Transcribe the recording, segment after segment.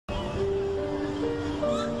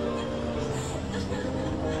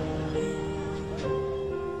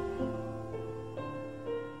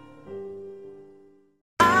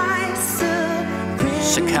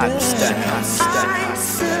Chicago style.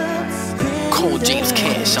 Cole James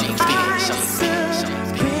Cash on the beat.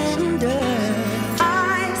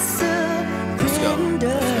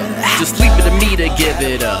 Just leave it to me to give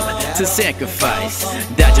it up, to sacrifice,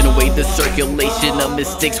 dodging away the circulation of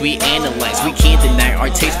mistakes we analyze. We can't deny our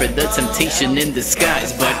taste for the temptation in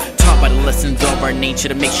disguise, but taught by the lessons of our nature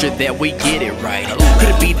to make sure that we get it right. Could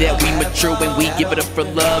it be that we mature when we give it up for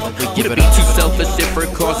love? Would it be too selfish if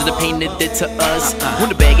we're causing the pain it did to us? When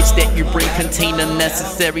the baggage that you bring contain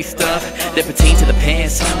unnecessary stuff that pertains to the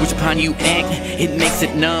past, which upon you act, it makes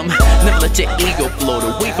it numb. Never let your ego float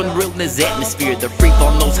away from the realness atmosphere. The free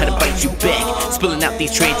fall knows how to bite you back, spilling out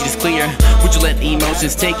these tragedies clear. Would you let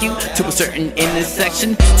emotions take you to a certain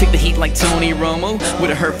intersection? Take the heat like Tony Romo with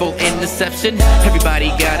a hurtful interception. Everybody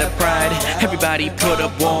got a pride, everybody put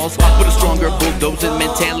up walls, but a stronger bulldozing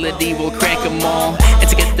mentality will crack them all. And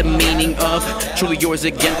to get the meaning of truly yours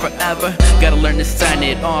again forever, gotta learn to sign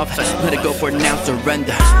it off, let it go for now,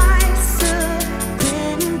 surrender.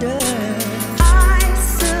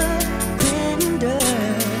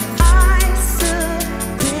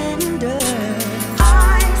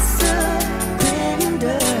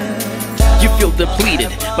 Feel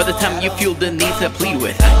depleted by the time you feel the need to plead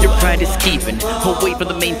with. Your pride is keeping away from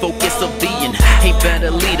the main focus of being a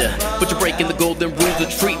better leader, but you're breaking the golden rules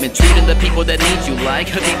of treatment, treating the people that need you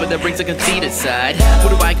like a people that brings a conceited side.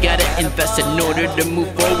 What do I gotta invest in order to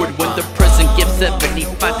move forward when the person gives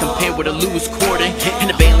 75 compared with a loose quarter, and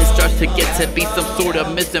the balance starts to get to be some sort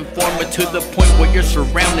of misinformed to the point where your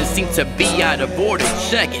surroundings seem to be out of order?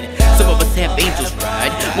 Check it. Some of us have angels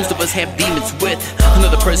pride, most of us have demons with.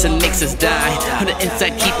 Another person makes us die on the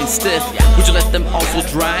inside, keeping stiff. Would you let them also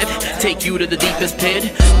drive, take you to the deepest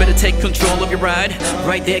pit? Better take control of your ride,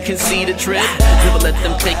 right there, concede a trip. Never let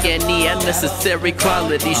them take any unnecessary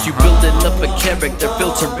qualities. You building up a character,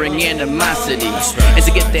 filtering animosity. And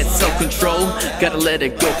to get that self-control, gotta let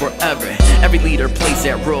it go forever. Every leader plays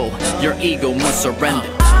that role, your ego must surrender.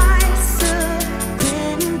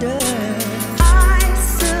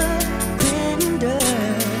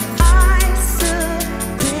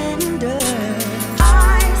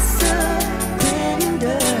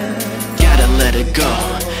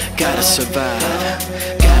 Gotta survive,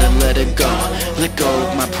 gotta let it go, let go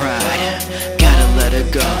of my pride. Gotta let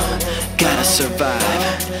it go, gotta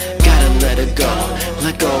survive, gotta let it go,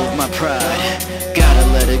 let go of my pride. Gotta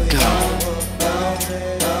let it go.